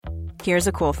Here's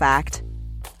a cool fact.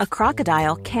 A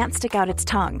crocodile can't stick out its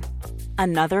tongue.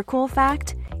 Another cool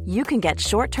fact, you can get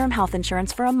short-term health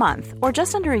insurance for a month or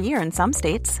just under a year in some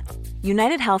states.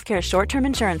 United Healthcare short-term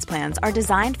insurance plans are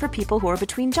designed for people who are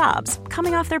between jobs,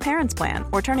 coming off their parents' plan,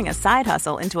 or turning a side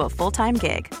hustle into a full-time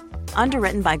gig.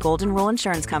 Underwritten by Golden Rule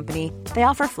Insurance Company, they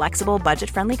offer flexible,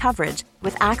 budget-friendly coverage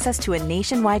with access to a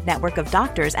nationwide network of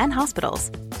doctors and hospitals.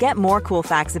 Get more cool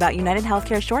facts about United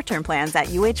Healthcare short-term plans at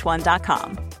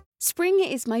uh1.com. Spring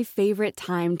is my favorite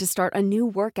time to start a new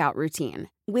workout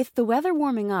routine. With the weather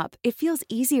warming up, it feels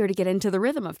easier to get into the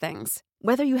rhythm of things.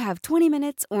 Whether you have 20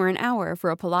 minutes or an hour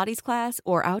for a Pilates class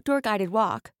or outdoor guided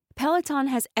walk, Peloton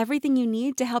has everything you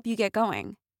need to help you get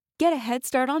going. Get a head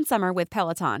start on summer with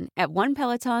Peloton at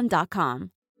onepeloton.com.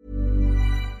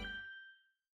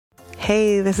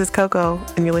 Hey, this is Coco,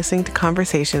 and you're listening to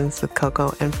Conversations with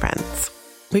Coco and Friends.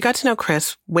 We got to know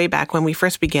Chris way back when we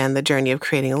first began the journey of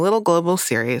creating a little global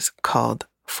series called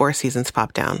Four Seasons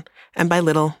Pop Down. And by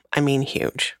little, I mean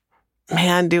huge.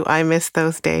 Man, do I miss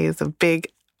those days of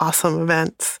big, awesome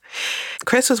events.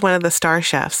 Chris was one of the star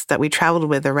chefs that we traveled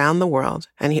with around the world,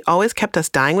 and he always kept us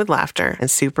dying with laughter and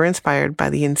super inspired by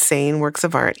the insane works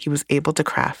of art he was able to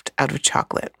craft out of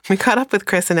chocolate. We caught up with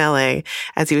Chris in LA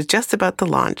as he was just about to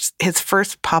launch his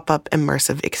first pop-up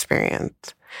immersive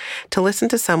experience. To listen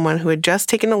to someone who had just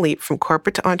taken a leap from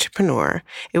corporate to entrepreneur,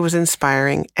 it was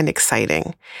inspiring and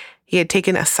exciting. He had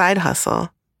taken a side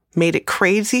hustle, made it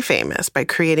crazy famous by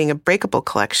creating a breakable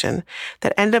collection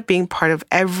that ended up being part of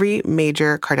every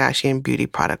major Kardashian beauty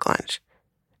product launch.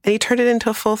 And he turned it into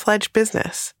a full-fledged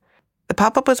business. The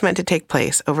pop-up was meant to take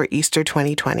place over Easter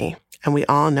 2020, and we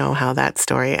all know how that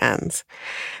story ends.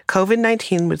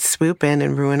 COVID-19 would swoop in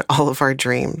and ruin all of our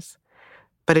dreams.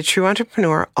 But a true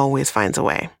entrepreneur always finds a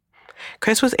way.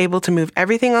 Chris was able to move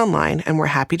everything online, and we're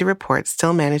happy to report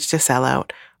still managed to sell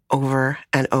out over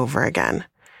and over again.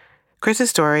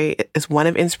 Chris's story is one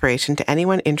of inspiration to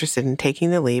anyone interested in taking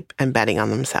the leap and betting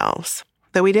on themselves.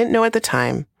 Though we didn't know at the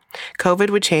time, COVID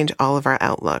would change all of our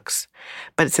outlooks.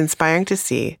 But it's inspiring to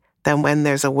see that when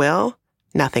there's a will,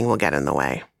 nothing will get in the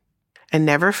way. And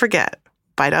never forget,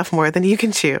 bite off more than you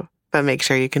can chew, but make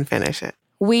sure you can finish it.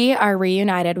 We are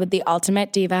reunited with the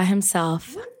ultimate diva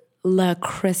himself, Le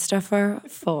Christopher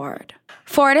Ford.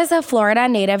 Ford is a Florida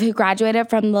native who graduated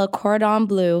from the Cordon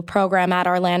Bleu program at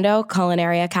Orlando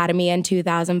Culinary Academy in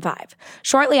 2005.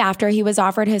 Shortly after, he was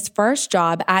offered his first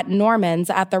job at Norman's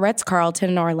at the Ritz-Carlton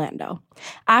in Orlando.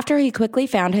 After he quickly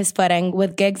found his footing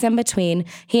with gigs in between,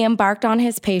 he embarked on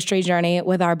his pastry journey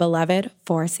with our beloved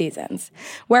Four Seasons,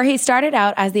 where he started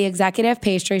out as the executive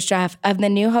pastry chef of the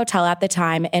new hotel at the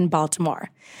time in Baltimore.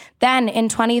 Then, in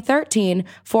 2013,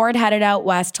 Ford headed out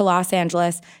west to Los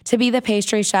Angeles to be the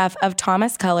pastry chef of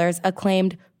Thomas Keller's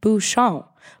acclaimed Bouchon,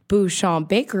 Bouchon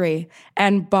Bakery,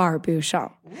 and Bar Bouchon.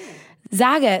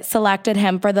 Zagat selected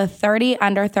him for the 30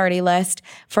 under 30 list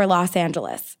for Los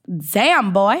Angeles.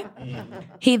 Damn, boy.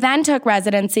 He then took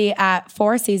residency at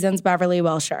Four Seasons Beverly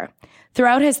Wilshire.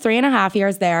 Throughout his 3.5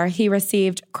 years there, he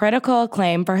received critical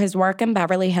acclaim for his work in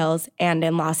Beverly Hills and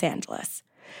in Los Angeles.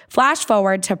 Flash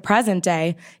forward to present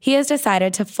day, he has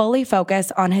decided to fully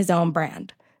focus on his own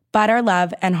brand, Butter,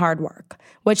 Love, and Hard Work,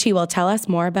 which he will tell us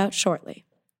more about shortly.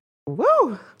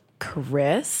 Woo!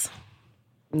 Chris,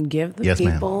 give the Yes,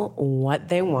 people what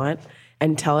they want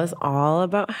and tell us all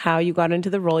about how you got into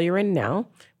the role you're in now.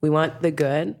 We want the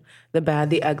good, the bad,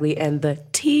 the ugly, and the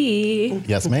tea.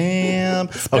 Yes, ma'am.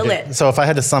 Spill it. So if I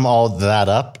had to sum all that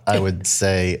up, I would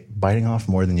say biting off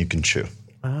more than you can chew.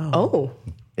 Oh.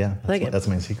 Yeah, Like it. that's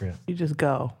my secret. You just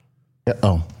go. Yeah.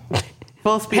 Oh.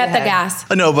 Full speed Hit the ahead. gas.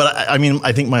 No, but I mean,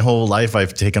 I think my whole life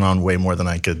I've taken on way more than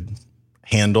I could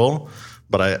handle.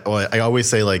 But I always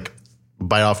say, like,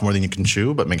 bite off more than you can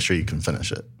chew, but make sure you can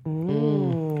finish it.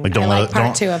 Like, I like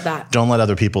part two of that. Don't let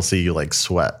other people see you like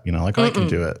sweat. You know, like, oh, I can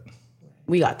do it.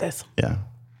 We got this. Yeah.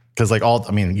 Because like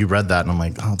you read that and I'm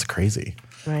like, oh, it's crazy.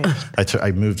 Right.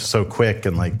 I moved so quick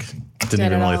and like didn't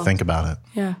even really think about it.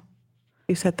 Yeah.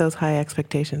 You set those high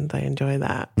expectations. I enjoy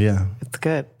that. Yeah. It's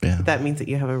good. Yeah. That means that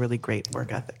you have a really great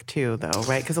work ethic too, though,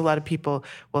 right? Because a lot of people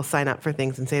will sign up for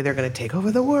things and say they're going to take over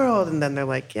the world. And then they're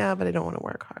like, yeah, but I don't want to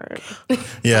work hard.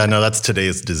 Yeah, no, that's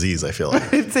today's disease, I feel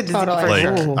like. It's a disease Totally. for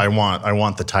Like sure. I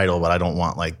want the title, but I don't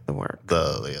want like The work.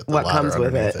 the What ladder comes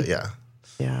with underneath it. Yeah.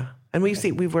 Yeah. And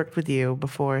we've worked with you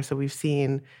before, so we've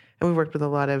seen, and we've worked with a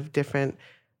lot of different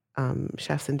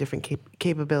chefs and different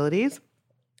capabilities.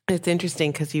 It's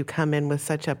interesting because you come in with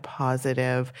such a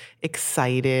positive,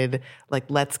 excited, like,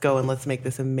 let's go and let's make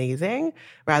this amazing,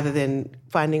 rather than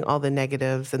finding all the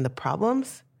negatives and the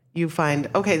problems. You find,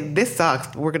 okay, this sucks,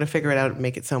 but we're going to figure it out and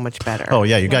make it so much better. Oh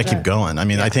yeah, you got to keep going. I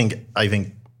mean, I think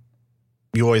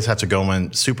you always have to go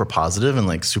in super positive and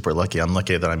like super lucky. I'm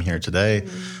lucky that I'm here today.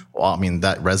 Well, I mean,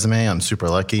 that resume, I'm super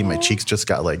lucky. My cheeks just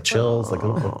got like chills, like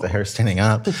the hair standing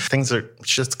up. Things are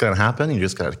just going to happen. You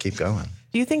just got to keep going.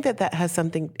 Do you think that has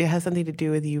something to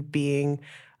do with you being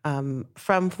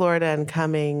from Florida and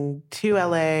coming to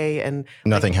LA? And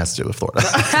nothing has to do with Florida.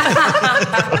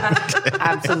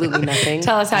 Absolutely nothing.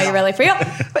 Tell us how you really feel.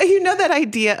 But you know that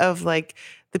idea of like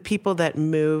the people that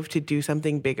move to do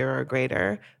something bigger or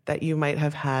greater that you might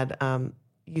have had,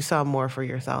 you saw more for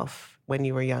yourself when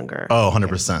you were younger. Oh,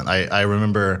 100%. I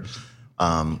remember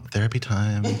therapy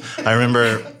time. I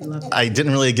remember I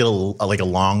didn't really get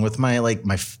along with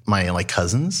my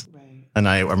cousins. Right. And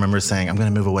I remember saying, I'm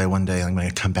going to move away one day. I'm going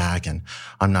to come back and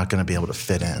I'm not going to be able to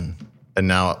fit in. And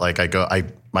now like I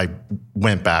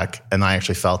went back and I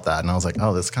actually felt that. And I was like,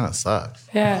 oh, this kind of sucks.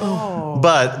 Yeah. Oh.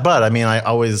 But I mean,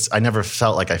 I never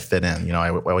felt like I fit in. You know,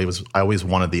 I always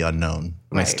wanted the unknown,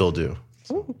 and I still do.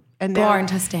 Ooh. And now, Born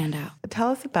to stand out. tell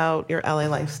us about your LA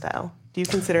lifestyle. Do you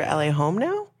consider LA home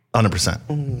now?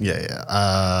 100%.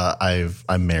 Yeah.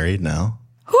 I'm married now.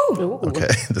 Ooh. Okay,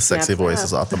 the sexy voice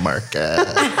is off the market.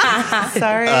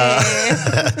 Sorry.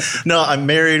 No, I'm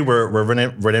married. We're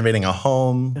renovating a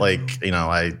home. Like, you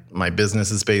know, my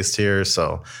business is based here.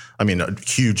 So, I mean, a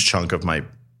huge chunk of my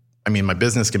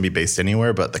business can be based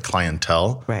anywhere, but the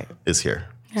clientele is here.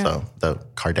 Yeah. So the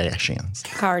Kardashians.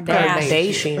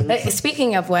 Kardashians.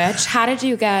 Speaking of which, how did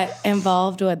you get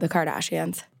involved with the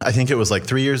Kardashians? I think it was like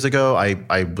 3 years ago.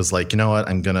 I was like, you know what?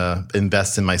 I'm going to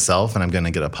invest in myself and I'm going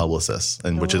to get a publicist,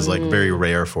 and which is like very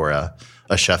rare for a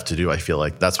chef to do. I feel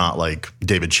like that's not like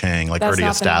David Chang, like already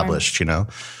established, you know?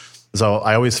 So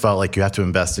I always felt like you have to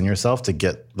invest in yourself to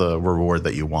get the reward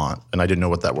that you want. And I didn't know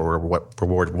what that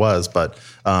reward was. But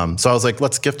so I was like,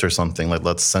 let's gift her something. Like,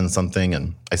 let's send something.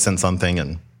 And I sent something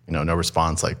and, you know, no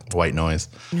response, like white noise.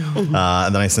 And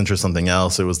then I sent her something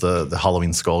else. It was the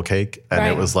Halloween skull cake. And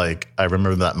it was like, I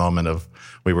remember that moment of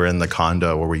we were in the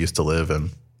condo where we used to live and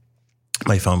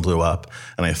my phone blew up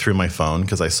and I threw my phone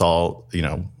because I saw, you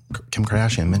know, Kim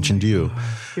Kardashian mentioned you.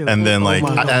 And then like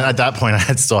at that point I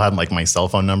had still had like my cell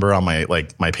phone number on my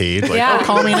page. Like, oh,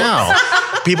 call me now.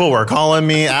 People were calling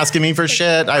me, asking me for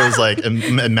shit. I was like,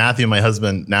 and Matthew, my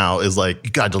husband now, is like,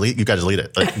 you gotta delete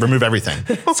it. Like, remove everything.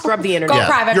 Scrub the internet. Go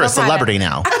private. You're a celebrity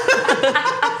now.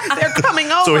 They're coming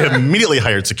over. So we have immediately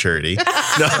hired security. No.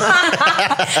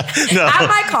 At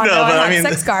my condo, I have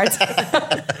 6 guards.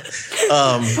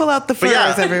 Pull out the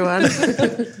furs, everyone.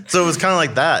 So it was kind of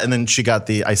like that. And then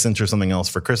I sent her something else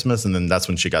for Christmas. And then that's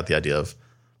when she got the idea of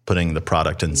putting the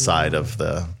product inside of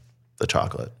the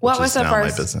chocolate. What was the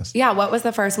first? My business. Yeah. What was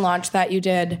the first launch that you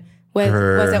did with?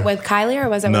 Was it with Kylie or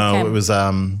was it with Kim? No, it was.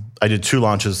 I did 4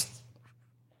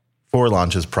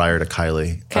 launches prior to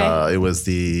Kylie. Okay. It was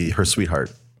her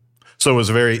sweetheart. So it was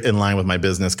very in line with my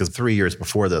business because 3 years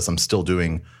before this,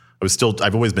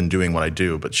 I've always been doing what I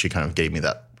do, but she kind of gave me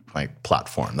that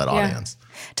platform, that audience.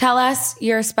 Tell us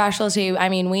your specialty. I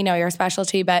mean, we know your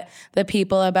specialty, but the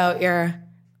people about your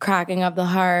cracking of the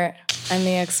heart and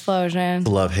the explosion.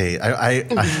 Love, hate.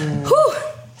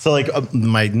 So like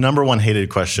my number one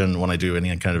hated question when I do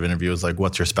any kind of interview is like,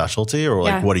 what's your specialty? Or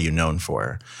like, what are you known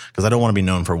for? Because I don't want to be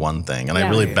known for one thing. And I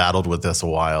really battled with this a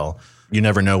while. You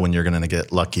never know when you're going to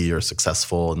get lucky or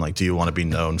successful. And like, do you want to be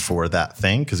known for that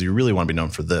thing? Because you really want to be known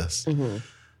for this. Mm-hmm.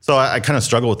 So I kind of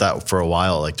struggled with that for a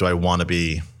while. Like, do I want to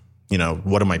be, you know,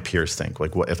 what do my peers think?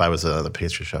 Like, what if I was the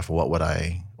pastry chef, would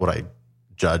I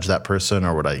judge that person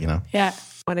or would I, you know? Yeah.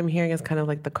 What I'm hearing is kind of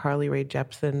like the Carly Rae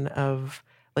Jepsen of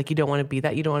like, you don't want to be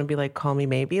that. You don't want to be like, Call Me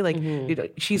Maybe. Like,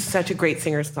 she's such a great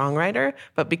singer-songwriter,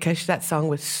 but because that song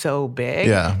was so big,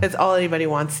 that's all anybody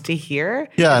wants to hear.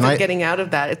 Yeah. And getting out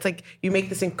of that, it's like you make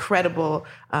this incredible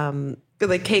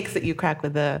like cakes that you crack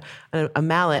with a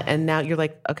mallet, and now you're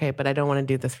like, okay, but I don't want to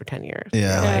do this for 10 years.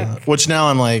 Yeah. Which now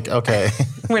I'm like, okay.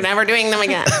 We're never doing them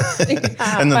again.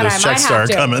 And then those checks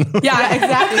started coming. Yeah,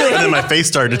 exactly. And then my face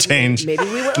started to change. Maybe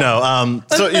we will. No.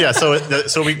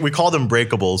 So we call them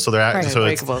breakables. So they're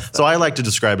breakables. So I like to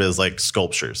describe it as like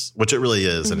sculptures, which it really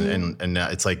is. Mm-hmm. And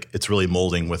it's like, it's really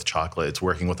molding with chocolate. It's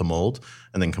working with a mold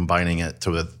and then combining it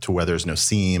to where there's no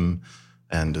seam.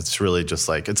 And it's really just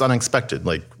like, it's unexpected.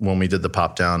 Like when we did the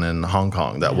pop down in Hong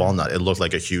Kong, that walnut, it looked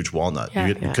like a huge walnut.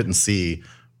 You couldn't see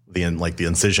the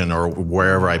incision or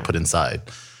wherever I put inside.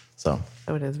 So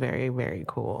it is very, very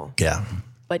cool. Yeah.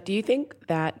 But do you think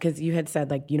that, because you had said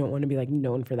like you don't want to be like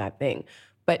known for that thing,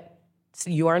 but so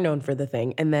you are known for the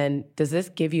thing, and then does this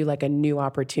give you like a new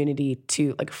opportunity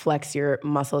to like flex your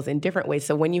muscles in different ways?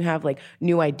 So when you have like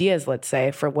new ideas, let's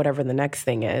say, for whatever the next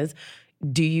thing is,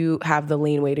 do you have the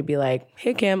leeway to be like,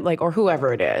 hey, Kim, like, or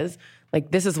whoever it is, like,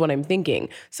 this is what I'm thinking.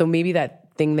 So maybe that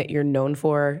thing that you're known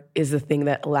for is the thing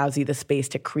that allows you the space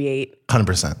to create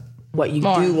 100%. what you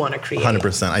do want to create.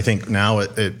 100%. I think now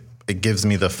it gives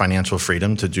me the financial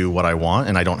freedom to do what I want,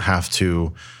 and I don't have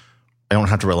to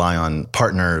rely on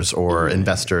partners or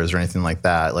investors or anything like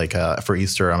that. Like for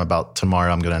Easter,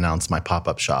 tomorrow I'm going to announce my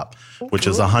pop-up shop, which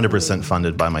is 100%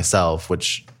 funded by myself,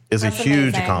 which is That's a huge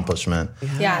amazing. accomplishment.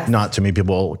 Yes. Not too many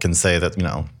people can say that,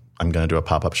 I'm going to do a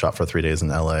pop-up shop for 3 days in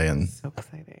LA and So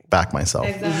exciting. back myself.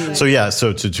 Exactly. So yeah,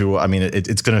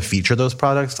 it's going to feature those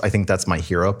products. I think that's my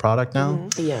hero product now.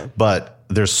 Yeah. But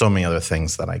there's so many other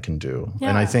things that I can do. Yeah.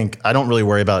 And I think I don't really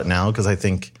worry about it now because I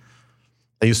think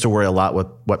I used to worry a lot with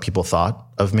what people thought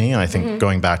of me. And I think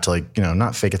going back to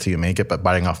not fake it till you make it, but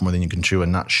biting off more than you can chew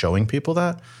and not showing people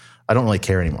that, I don't really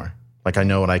care anymore. Like I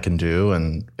know what I can do.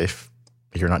 And if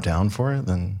you're not down for it,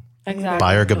 then Exactly.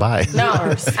 bye or goodbye. No,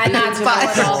 and that's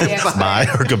what all the experts. Bye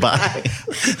or goodbye.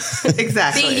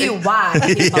 Exactly. B-U-Y.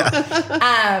 People.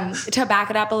 To back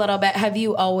it up a little bit, have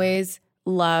you always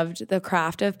loved the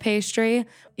craft of pastry?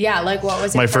 Yeah, like what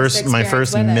was your my first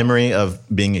experience with it? memory of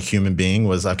being a human being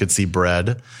was I could see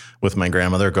bread with my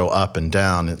grandmother go up and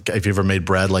down. If you ever made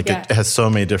bread, it has so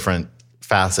many different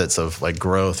facets of like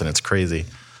growth, and it's crazy.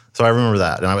 So I remember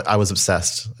that, and I was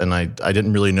obsessed, and I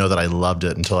didn't really know that I loved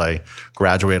it until I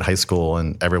graduated high school,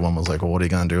 and everyone was like, well, what are you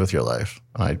going to do with your life?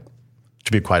 And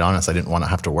to be quite honest, I didn't want to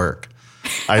have to work.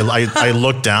 I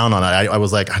looked down on it. I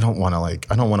was like, I don't want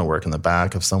to work in the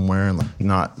back of somewhere and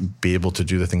not be able to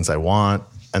do the things I want.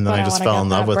 And then I just fell in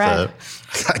love with it.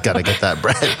 I got to get that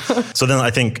bread. So then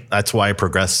I think that's why I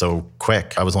progressed so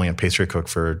quick. I was only a pastry cook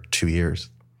for 2 years.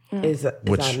 Is that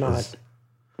not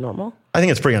normal? I think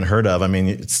it's pretty unheard of. I mean,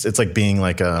 it's like being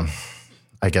like an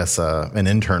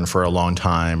intern for a long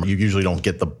time. You usually don't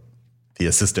get the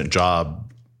assistant job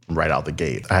right out the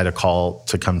gate. I had a call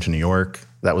to come to New York.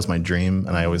 That was my dream.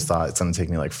 And I always thought it's going to take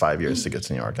me like 5 years to get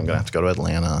to New York. I'm going to have to go to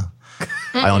Atlanta.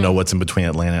 I don't know what's in between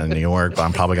Atlanta and New York, but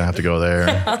I'm probably going to have to go there.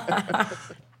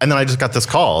 And then I just got this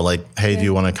call like, hey, do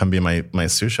you want to come be my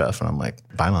sous chef? And I'm like,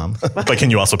 bye, Mom. But can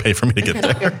you also pay for me to get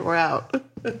there? We're out.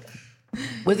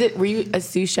 Were you a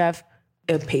sous chef,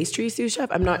 a pastry sous chef?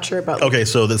 I'm not sure about. Okay,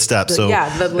 so the steps. So the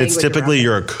language it's typically around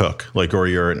you're a cook, I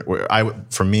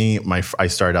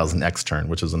started out as an extern,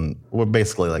 which is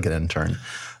basically like an intern,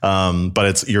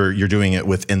 but you're doing it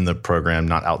within the program,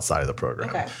 not outside of the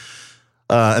program. Okay.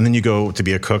 And then you go to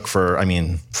be a cook for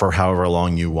however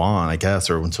long you want, I guess,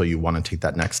 or until you want to take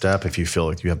that next step. If you feel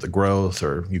like you have the growth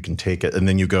or you can take it. And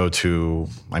then you go to,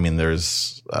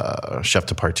 there's chef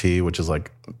de partie, which is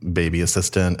like baby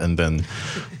assistant, and then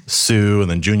sous, and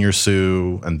then junior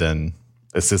sous, and then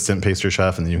assistant pastry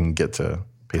chef. And then you can get to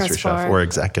pastry chef or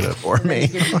executive or me.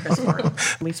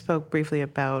 We spoke briefly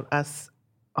about us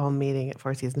all meeting at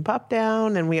Four Seasons Pop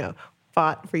Down, and we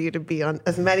fought for you to be on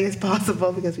as many as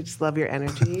possible because we just love your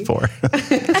energy. 4.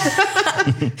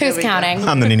 Who's counting?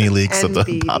 I'm the Nene Leaks of the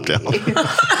NBD. Pop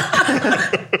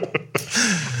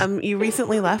Down. You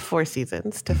recently left Four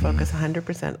Seasons to focus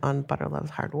 100% on Butter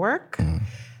Love's hard work.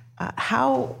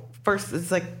 First,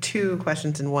 it's like 2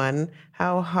 questions in one.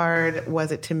 How hard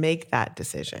was it to make that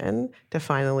decision to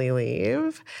finally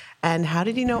leave? And how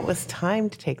did you know it was time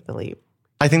to take the leap?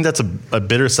 I think that's a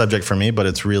bitter subject for me, but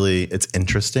it's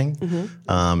interesting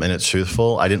and it's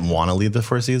truthful. I didn't want to leave the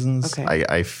Four Seasons. Okay.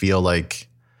 I feel like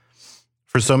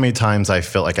for so many times I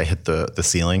felt like I hit the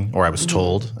ceiling, or I was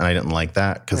told, and I didn't like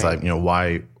that because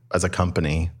why as a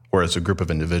company or as a group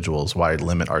of individuals, why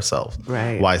limit ourselves?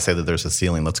 Right. Why say that there's a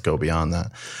ceiling? Let's go beyond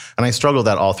that. And I struggled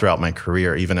that all throughout my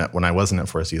career. Even when I wasn't at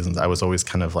Four Seasons, I was always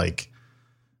kind of like,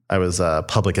 I was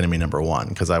public enemy number 1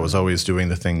 because I was always doing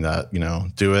the thing that,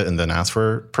 do it and then ask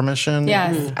for permission.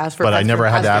 Yes. But I never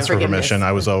had to ask for permission.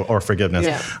 I was, or forgiveness.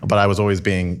 Yeah. But I was always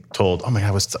being told, oh my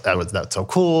God, that's so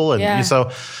cool. And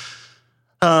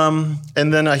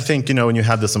and then I think, when you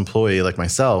have this employee like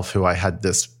myself, who I had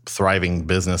this thriving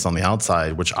business on the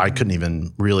outside, which I couldn't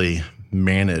even really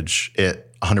manage it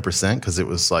 100% because it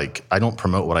was like, I don't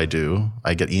promote what I do.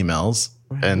 I get emails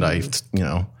and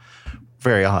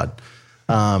very odd.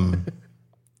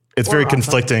 It's very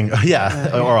conflicting.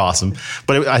 Yeah, or awesome.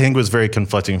 But I think it was very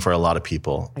conflicting for a lot of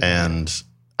people. And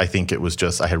I think it was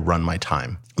just, I had run my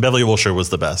time. Beverly Wilshire was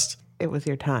the best. It was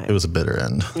your time. It was a bitter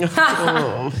end.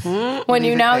 When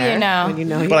you know, you know. When you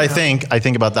know, But I think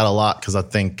about that a lot because I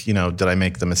think, did I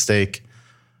make the mistake?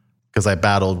 Because I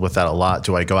battled with that a lot.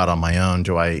 Do I go out on my own?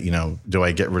 Do I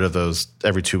get rid of those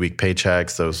every 2-week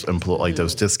paychecks, those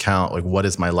those discount? Like, what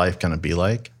is my life going to be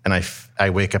like? And I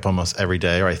wake up almost every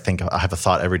day, or I have a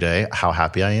thought every day, how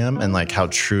happy I am and like how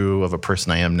true of a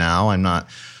person I am now. I'm not,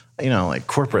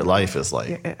 corporate life is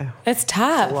like, It's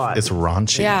tough. it's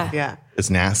raunchy. Yeah. Yeah. It's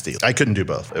nasty. I couldn't do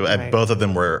both. Both of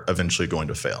them were eventually going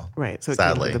to fail. Right. So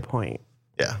sadly. it came to the point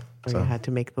Yeah. where you had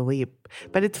to make the leap.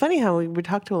 But it's funny how we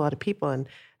talk to a lot of people and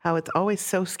how it's always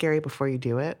so scary before you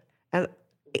do it. And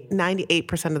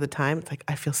 98% of the time, it's like,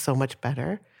 I feel so much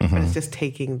better. But it's just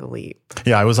taking the leap.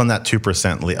 Yeah, I was on that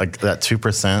 2%. Like that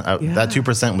 2%, that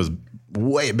 2% was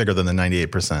way bigger than the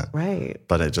 98%. Right.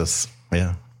 But it just,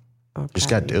 you just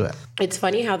got to do it. It's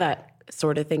funny how that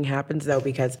sort of thing happens though,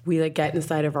 because we like get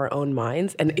inside of our own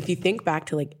minds. And if you think back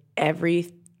to like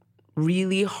every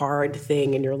really hard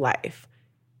thing in your life,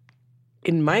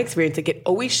 in my experience, like it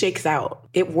always shakes out.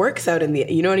 It works out in the,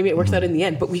 you know what I mean? It works out in the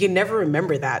end, but we can never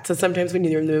remember that. So sometimes when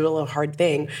you're in the middle of a hard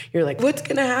thing, you're like, what's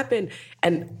going to happen?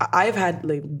 And I've had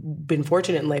like been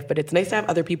fortunate in life, but it's nice to have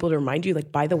other people to remind you,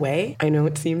 like, by the way, I know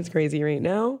it seems crazy right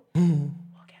now. We'll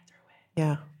get through it.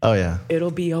 Yeah. Oh, yeah.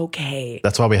 It'll be okay.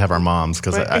 That's why we have our moms,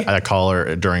 because I call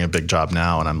her during a big job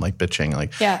now and I'm like bitching,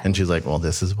 like, and she's like, well,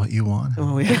 this is what you want.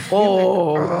 Oh, yeah.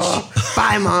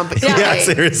 Bye, Mom. Yeah,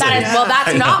 seriously.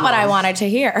 That's not what I wanted to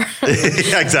hear.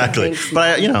 Yeah, exactly.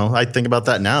 But I think about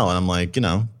that now and I'm like,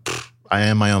 I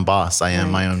am my own boss. I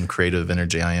am my own creative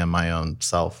energy. I am my own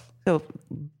self. So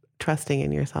trusting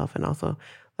in yourself and also,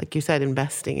 like you said,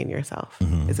 investing in yourself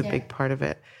is a big part of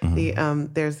it.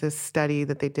 There's this study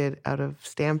that they did out of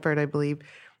Stanford, I believe,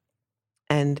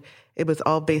 and it was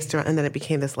all based around, and then it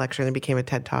became this lecture and it became a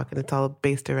TED Talk, and it's all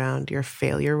based around your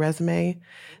failure resume.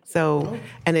 So,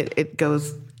 and it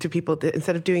goes to people,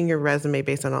 instead of doing your resume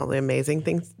based on all the amazing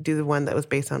things, do the one that was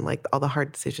based on like all the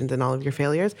hard decisions and all of your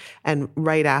failures. And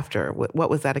right after, what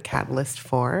was that a catalyst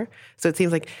for? So it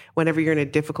seems like whenever you're in a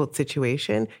difficult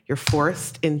situation, you're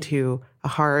forced into a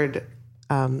hard,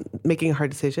 making a hard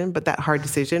decision, but that hard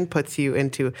decision puts you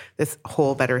into this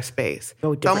whole better space.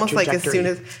 It's almost like as soon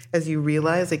as you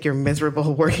realize like you're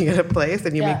miserable working at a place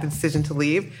and you make the decision to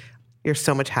leave, you're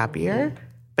so much happier.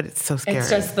 But it's so scary. It's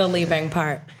just the leaving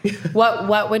part.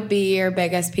 What would be your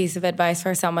biggest piece of advice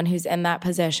for someone who's in that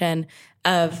position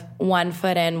of 1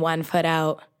 foot in, 1 foot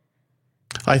out?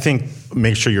 I think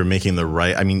make sure you're making the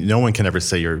right. I mean, no one can ever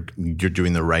say you're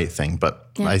doing the right thing, but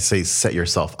I say set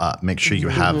yourself up. Make sure you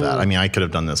have that. I mean, I could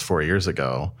have done this 4 years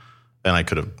ago, and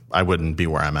I wouldn't be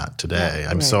where I'm at today.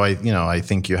 So I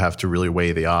think you have to really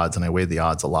weigh the odds, and I weighed the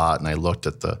odds a lot, and I looked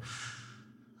at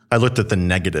the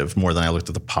negative more than I looked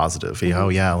at the positive. Oh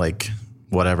yeah, like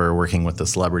whatever, working with the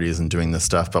celebrities and doing this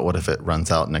stuff, but what if it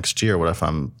runs out next year? What if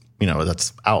I'm,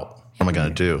 that's out? What am I going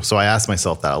to do? So I asked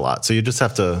myself that a lot. So you just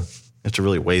have to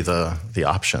really weigh the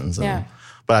options.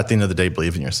 But at the end of the day,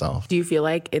 believe in yourself. Do you feel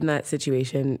like in that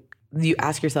situation, you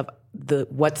ask yourself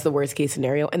what's the worst case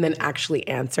scenario and then actually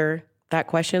answer that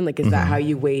question? Like, is that how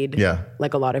you weighed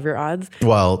like a lot of your odds?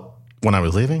 Well, when I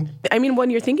was leaving? I mean, when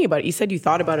you're thinking about it, you said you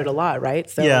thought about it a lot, right?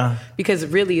 So, because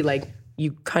really, like,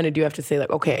 you kind of do have to say,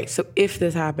 like, okay, so if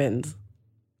this happens,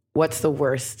 what's the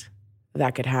worst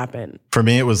that could happen? For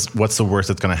me, it was, what's the worst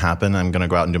that's going to happen? I'm going to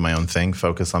go out and do my own thing,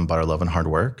 focus on butter, love, and hard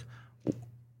work.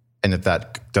 And if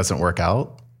that doesn't work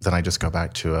out, then I just go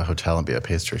back to a hotel and be a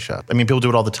pastry chef. I mean, people do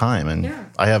it all the time. And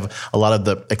I have a lot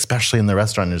of especially in the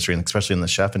restaurant industry and especially in the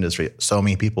chef industry, so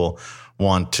many people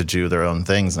want to do their own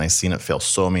things. And I've seen it fail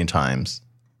so many times.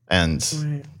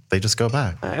 And they just go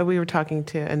back. We were talking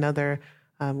to another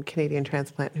Canadian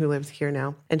transplant who lives here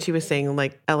now. And she was saying,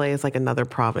 like, LA is like another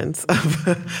province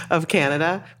of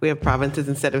Canada. We have provinces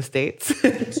instead of states.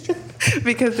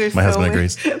 Because there's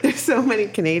so many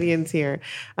Canadians here.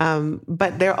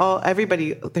 But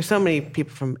there's so many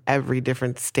people from every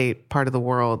different state, part of the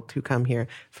world who come here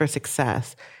for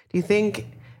success. Do you think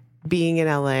being in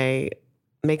LA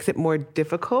makes it more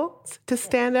difficult to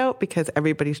stand out because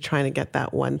everybody's trying to get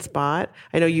that one spot?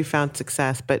 I know you found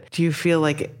success, but do you feel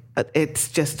like it's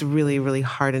just really, really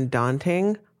hard and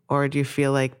daunting? Or do you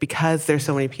feel like because there's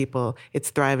so many people, it's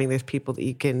thriving, there's people that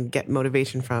you can get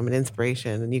motivation from and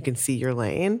inspiration and you can see your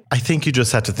lane? I think you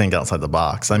just have to think outside the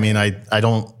box. I mean, I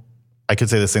could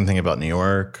say the same thing about New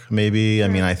York, maybe. I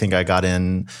mean, I think I got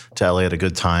in to LA at a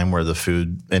good time where the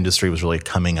food industry was really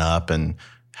coming up and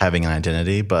having an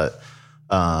identity. But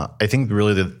I think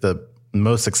really the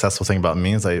most successful thing about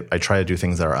me is I try to do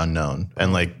things that are unknown.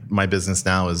 And like my business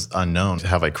now is unknown.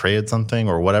 Have I created something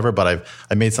or whatever, but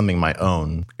I made something my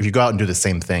own. If you go out and do the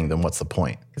same thing, then what's the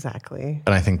point? Exactly.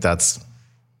 And I think that's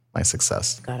my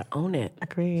success. Gotta own it.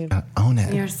 Agreed. Gotta own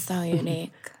it. You're so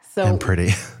unique. And pretty.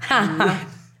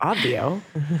 Obvio.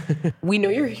 We know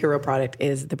your hero product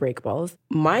is the Breakables.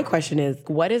 My question is,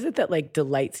 what is it that like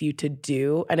delights you to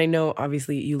do? And I know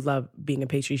obviously you love being a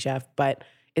pastry chef, but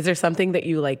is there something that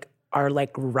you like are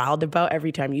like riled about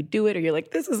every time you do it, or you're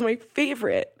like, this is my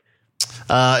favorite?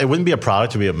 It wouldn't be a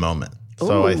product, it'd be a moment.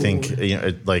 So I think,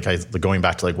 going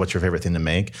back to like, what's your favorite thing to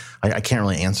make? I can't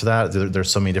really answer that.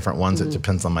 There's so many different ones. It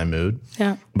depends on my mood.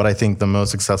 Yeah. But I think the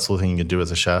most successful thing you can do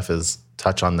as a chef is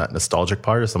touch on that nostalgic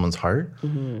part of someone's heart.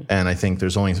 And I think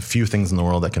there's only a few things in the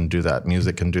world that can do that.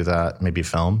 Music can do that, maybe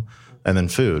film, and then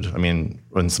food. I mean,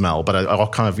 and smell. But I'll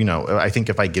kind of, I think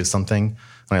if I give something,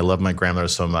 and I love my grandmother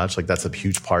so much, like that's a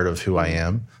huge part of who I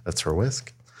am. That's her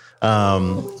whisk.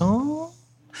 But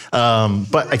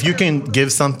if you can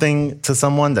give something to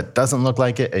someone that doesn't look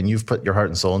like it and you've put your heart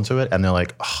and soul into it and they're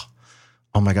like,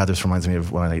 oh my God, this reminds me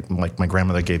of when my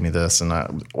grandmother gave me this. And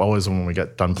always when we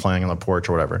get done playing on the porch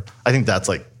or whatever, I think that's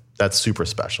super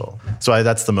special. So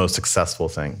that's the most successful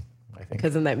thing, I think.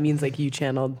 Because then that means like you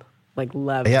channeled like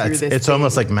love. Yeah, through it's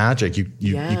almost like magic. You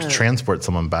can transport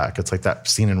someone back. It's like that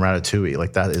scene in Ratatouille.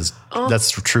 Like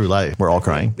that's true life. We're all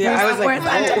crying. Yeah, I was like, we're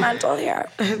sentimental here.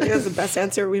 I think that's the best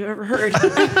answer we've ever heard.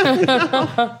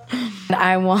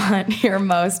 I want your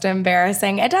most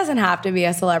embarrassing. It doesn't have to be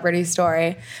a celebrity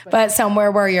story, but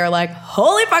somewhere where you're like,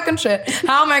 holy fucking shit,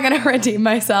 how am I going to redeem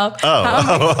myself?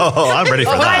 I'm ready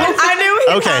for that. I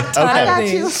knew we had I got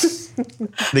these.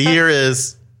 The year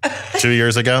is 2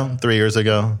 years ago, 3 years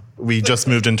ago. We just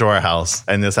moved into our house,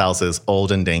 and this house is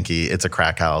old and danky. It's a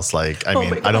crack house. Like, I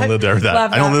mean, I don't live there.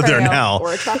 I don't live there now.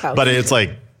 Or a trap house. But it's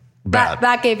like bad.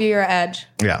 That gave you your edge.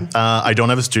 Yeah. I don't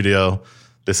have a studio.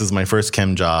 This is my first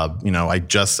chem job. I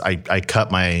cut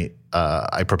my,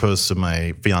 I proposed to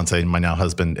my fiance, my now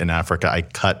husband in Africa. I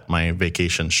cut my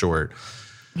vacation short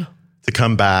to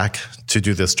come back to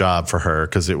do this job for her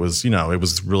because it was, it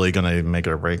was really going to make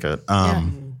it or break it.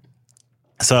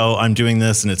 So I'm doing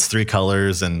this and it's 3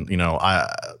 colors and,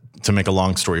 to make a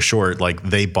long story short, like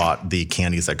they bought the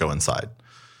candies that go inside.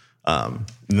 And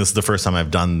this is the first time I've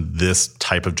done this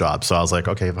type of job. So I was like,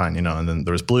 okay, fine, and then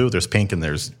there's blue, there's pink, and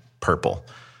there's purple.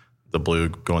 The blue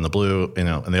go in the blue,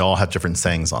 and they all have different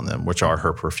sayings on them, which are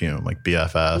her perfume, like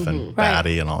BFF and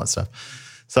Baddie and all that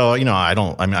stuff. So,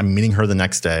 I'm meeting her the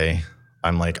next day.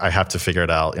 I'm like, I have to figure it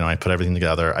out. I put everything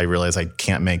together. I realize I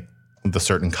can't make the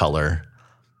certain color.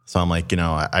 So I'm like,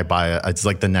 I buy it. It's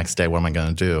like the next day, what am I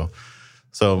going to do?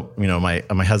 So,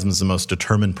 my husband's the most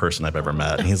determined person I've ever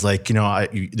met. And he's like,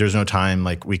 there's no time.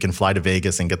 Like, we can fly to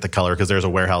Vegas and get the color because there's a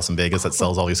warehouse in Vegas that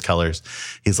sells all these colors.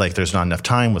 He's like, there's not enough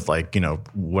time with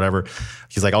whatever.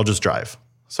 He's like, I'll just drive.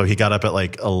 So he got up at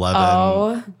like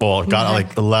 11.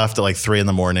 Left at like 3 in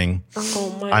the morning.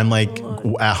 Oh my I'm like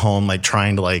God. at home, like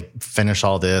trying to like finish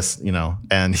all this,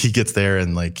 and he gets there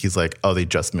and like, he's like, oh, they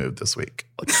just moved this week.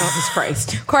 Jesus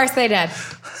Christ. Of course they did.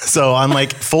 So I'm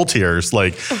like full tears,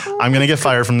 like I'm going to get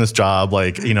fired from this job.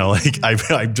 Like,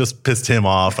 I just pissed him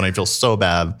off and I feel so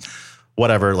bad,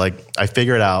 whatever. Like I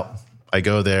figure it out. I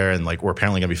go there and like, we're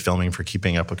apparently going to be filming for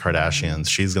Keeping Up with Kardashians.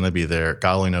 She's going to be there.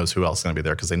 God only knows who else is going to be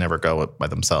there because they never go by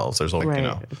themselves. There's always,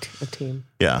 a team.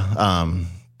 Yeah.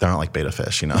 They're not like beta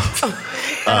fish, Entourage.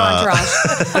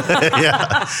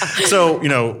 Yeah. So,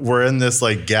 we're in this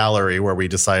like gallery where we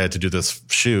decided to do this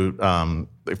shoot.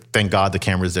 Thank God the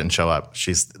cameras didn't show up.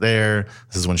 She's there.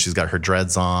 This is when she's got her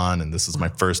dreads on. And this is my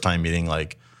first time meeting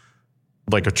like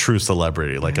a true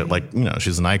celebrity,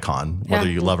 she's an icon, whether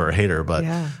you love her or hate her. But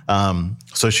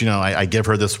so I give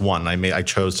her this one. I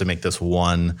chose to make this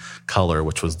one color,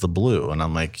 which was the blue, and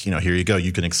I'm like, here you go.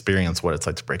 You can experience what it's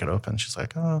like to break it open. She's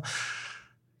like, oh.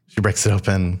 She breaks it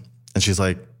open, and she's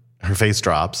like, her face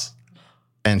drops,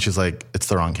 and she's like, it's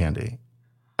the wrong candy,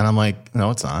 and I'm like,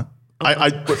 no, it's not. I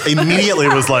immediately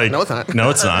was like, No, it's not.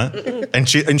 No, it's not. And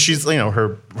she's,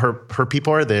 her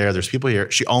people are there. There's people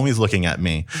here. She always looking at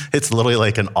me. It's literally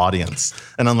like an audience.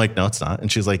 And I'm like, no, it's not.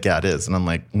 And she's like, yeah, it is. And I'm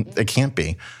like, it can't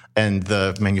be. And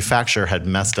the manufacturer had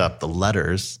messed up the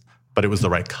letters, but it was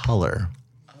the right color.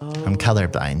 I'm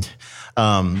colorblind.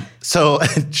 So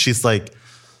she's like,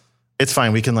 it's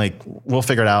fine. We can we'll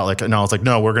figure it out. No, I was like,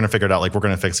 no, we're going to figure it out. We're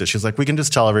going to fix it. She's like, we can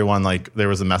just tell everyone there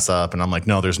was a mess up. And I'm like,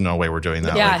 no, there's no way we're doing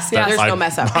that. Yes, there's no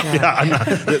mess up. I'm not,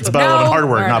 it's Bar 11 hard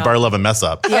work, not Bar 11 mess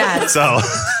up. Yeah. So,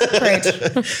 Great.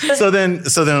 so then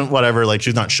whatever,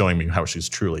 she's not showing me how she's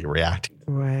truly reacting.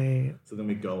 Right. So then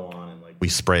we go on and we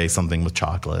spray something with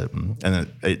chocolate.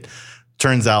 And it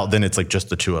turns out then it's just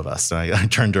the two of us. And I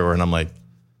turned to her and I'm like,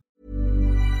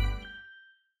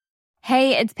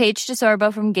 Hey, it's Paige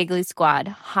DeSorbo from Giggly Squad.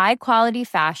 High quality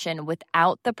fashion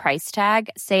without the price tag.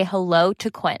 Say hello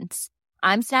to Quince.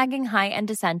 I'm snagging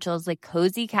high-end essentials like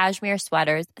cozy cashmere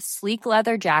sweaters, sleek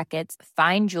leather jackets,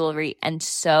 fine jewelry, and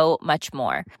so much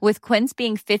more. With Quince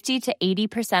being 50 to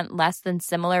 80% less than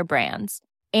similar brands.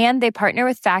 And they partner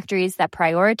with factories that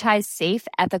prioritize safe,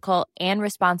 ethical, and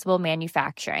responsible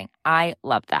manufacturing. I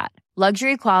love that.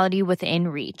 Luxury quality within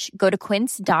reach. Go to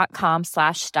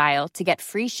quince.com/style to get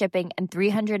free shipping and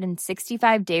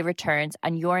 365-day returns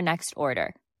on your next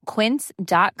order.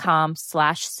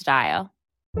 Quince.com/style.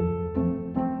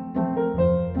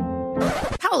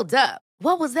 Hold up.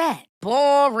 What was that?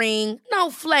 Boring. No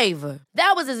flavor.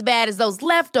 That was as bad as those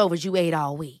leftovers you ate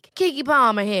all week. Keke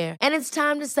Palmer here, and it's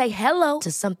time to say hello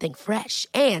to something fresh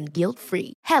and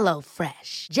guilt-free.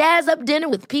 HelloFresh. Jazz up dinner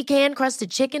with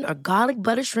pecan-crusted chicken or garlic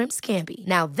butter shrimp scampi.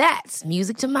 Now that's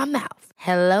music to my mouth.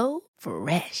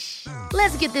 HelloFresh.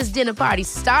 Let's get this dinner party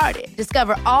started.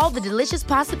 Discover all the delicious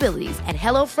possibilities at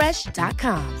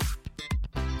HelloFresh.com.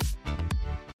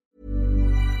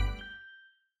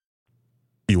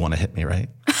 You want to hit me, right?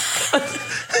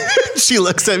 She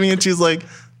looks at me and she's like,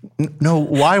 no,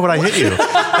 why would I hit you?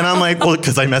 And I'm like, well,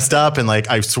 because I messed up. And like,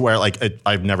 I swear, like,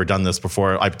 I've never done this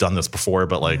before. I've done this before,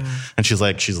 but like, and she's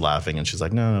like, she's laughing and she's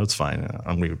like, no, it's fine.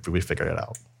 And we figured it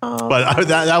out. Oh, but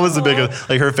that was the biggest,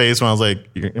 like her face when I was like,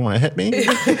 you want to hit me?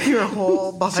 Your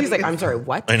whole body. She's like, I'm sorry,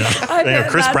 what? I know.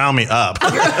 Chris Brown me up.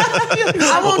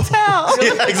 I won't tell.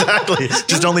 Yeah, exactly.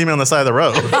 Just don't leave me on the side of the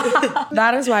road.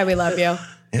 That is why we love you.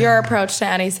 Yeah. Your approach to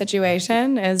any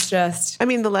situation is just... I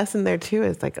mean, the lesson there, too,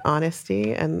 is like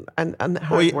honesty and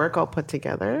hard work all put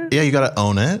together. Yeah, you got to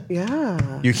own it.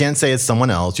 Yeah. You can't say it's someone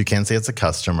else. You can't say it's a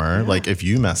customer. Yeah. Like, if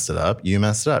you messed it up, you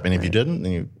messed it up. And if you didn't,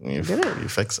 then you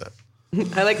fix it.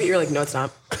 I like that you're like, no, it's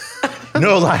not.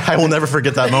 No, I will never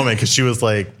forget that moment because she was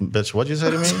like, bitch, what'd you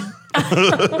say to me?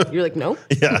 You're like, no.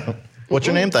 Yeah. What's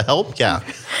your name? The Help? Yeah.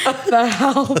 The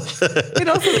Help.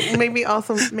 It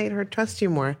also made her trust you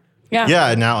more. Yeah.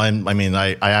 Yeah. Now, I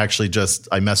actually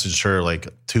I messaged her like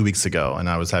 2 weeks ago and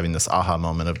I was having this aha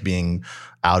moment of being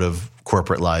out of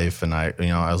corporate life. And I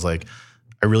was like,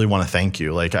 I really want to thank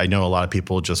you. Like, I know a lot of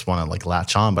people just want to like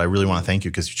latch on, but I really want to thank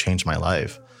you because you changed my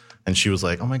life. And she was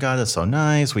like, oh my God, that's so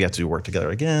nice. We have to work together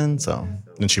again. So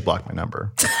then she blocked my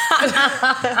number.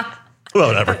 Well,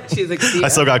 whatever. She's like, I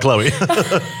still got Chloe.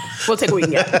 We'll take what we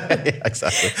can get. Yeah,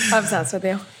 exactly. I'm obsessed with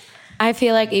you. I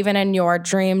feel like even in your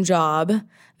dream job,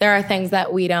 there are things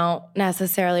that we don't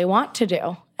necessarily want to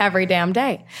do every damn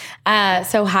day.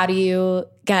 So how do you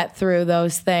get through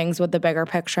those things with the bigger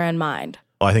picture in mind?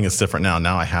 Well, I think it's different now.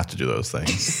 Now I have to do those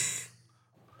things.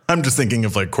 I'm just thinking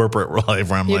of like corporate life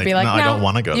where I'm like, no, I don't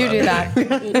want to go. You do that.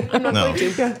 I'm not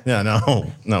going to. Yeah,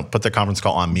 no. Put the conference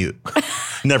call on mute.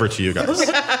 Never to you guys.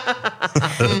 Yeah,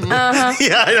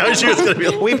 I know she was going to be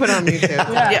like, we put on mute too.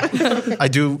 Yeah. I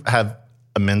do have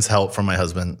immense help from my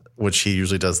husband, which he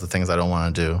usually does the things I don't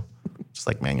want to do. Just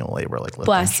like manual labor, like lifting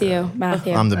Bless shit. you,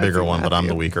 Matthew. I'm the bigger one, but I'm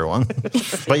the weaker one.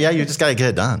 But yeah, you just got to get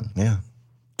it done. Yeah.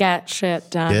 Get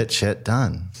shit done. Get shit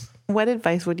done. What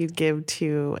advice would you give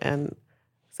to an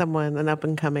up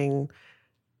and coming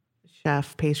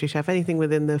chef, pastry chef, anything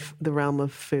within the realm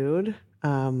of food,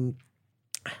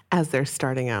 as they're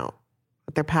starting out?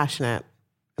 They're passionate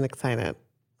and excited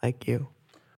like you.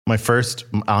 My first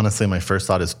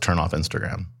thought is turn off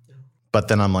Instagram. But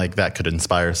then I'm like, that could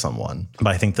inspire someone. But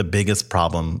I think the biggest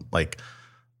problem like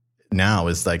now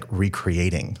is like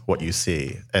recreating what you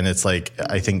see. And it's like,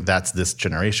 I think that's this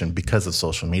generation because of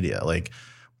social media. Like,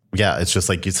 yeah, it's just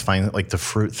like you find like the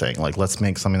fruit thing. Like, let's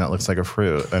make something that looks like a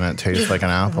fruit and it tastes like an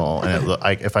apple. And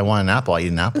if I want an apple, I eat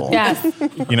an apple. Yes.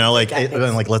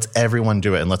 Like let's everyone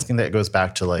do it. And let's think that goes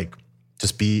back to like,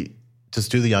 just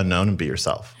do the unknown and be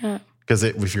yourself. Yeah. Because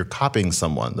if you're copying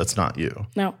someone, that's not you.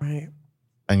 No. Right.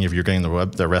 And if you're getting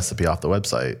the recipe off the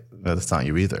website, that's not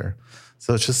you either.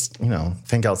 So it's just,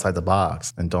 think outside the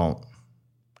box and don't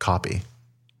copy.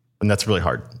 And that's really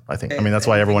hard, I think. I mean, that's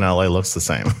why everyone in LA looks the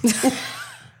same.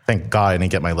 Thank God I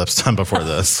didn't get my lips done before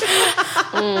this.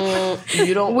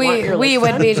 You don't want your we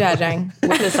lips would be judging.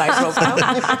 with the side profile.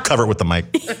 Cover it with the mic.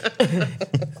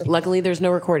 Luckily, there's no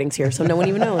recordings here, so no one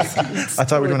even knows. I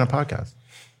thought we were doing a podcast.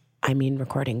 I mean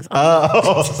recordings.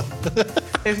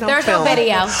 There's no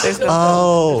video. There's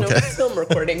no okay. film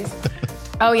recordings.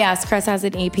 Oh, yes. Chris has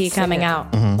an EP coming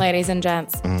out, ladies and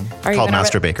gents. Are you Called gonna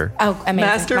Master Baker. Oh,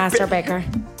 amazing. Master Baker.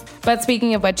 But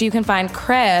speaking of which, you can find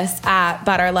Chris at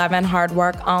Butter11 Hard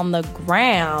Work on the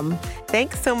gram.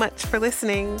 Thanks so much for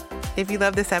listening. If you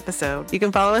love this episode, you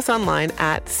can follow us online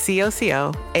at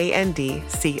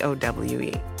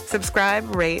COCOANDCOWE.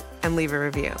 Subscribe, rate, and leave a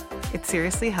review. It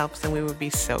seriously helps, and we would be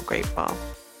so grateful.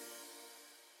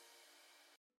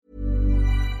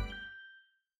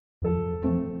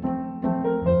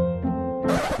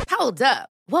 Hold up.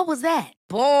 What was that?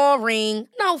 Boring.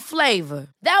 No flavor.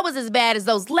 That was as bad as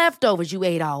those leftovers you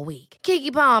ate all week.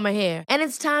 Keke Palmer here, and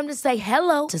it's time to say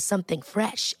hello to something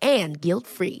fresh and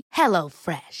guilt-free. Hello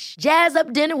Fresh. Jazz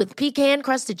up dinner with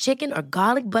pecan-crusted chicken or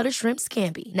garlic butter shrimp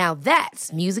scampi. Now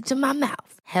that's music to my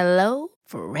mouth. Hello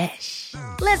Fresh.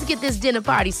 Let's get this dinner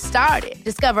party started.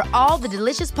 Discover all the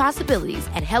delicious possibilities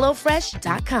at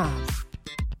HelloFresh.com.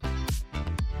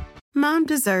 Mom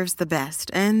deserves the best,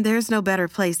 and there's no better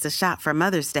place to shop for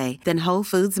Mother's Day than Whole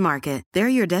Foods Market. They're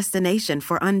your destination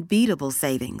for unbeatable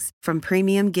savings, from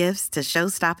premium gifts to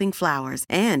show-stopping flowers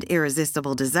and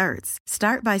irresistible desserts.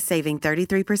 Start by saving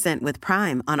 33% with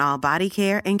Prime on all body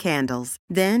care and candles.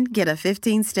 Then get a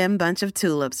 15-stem bunch of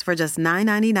tulips for just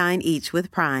 $9.99 each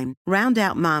with Prime. Round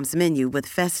out Mom's menu with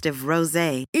festive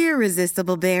rosé,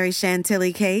 irresistible berry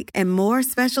chantilly cake, and more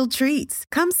special treats.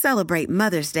 Come celebrate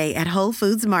Mother's Day at Whole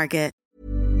Foods Market.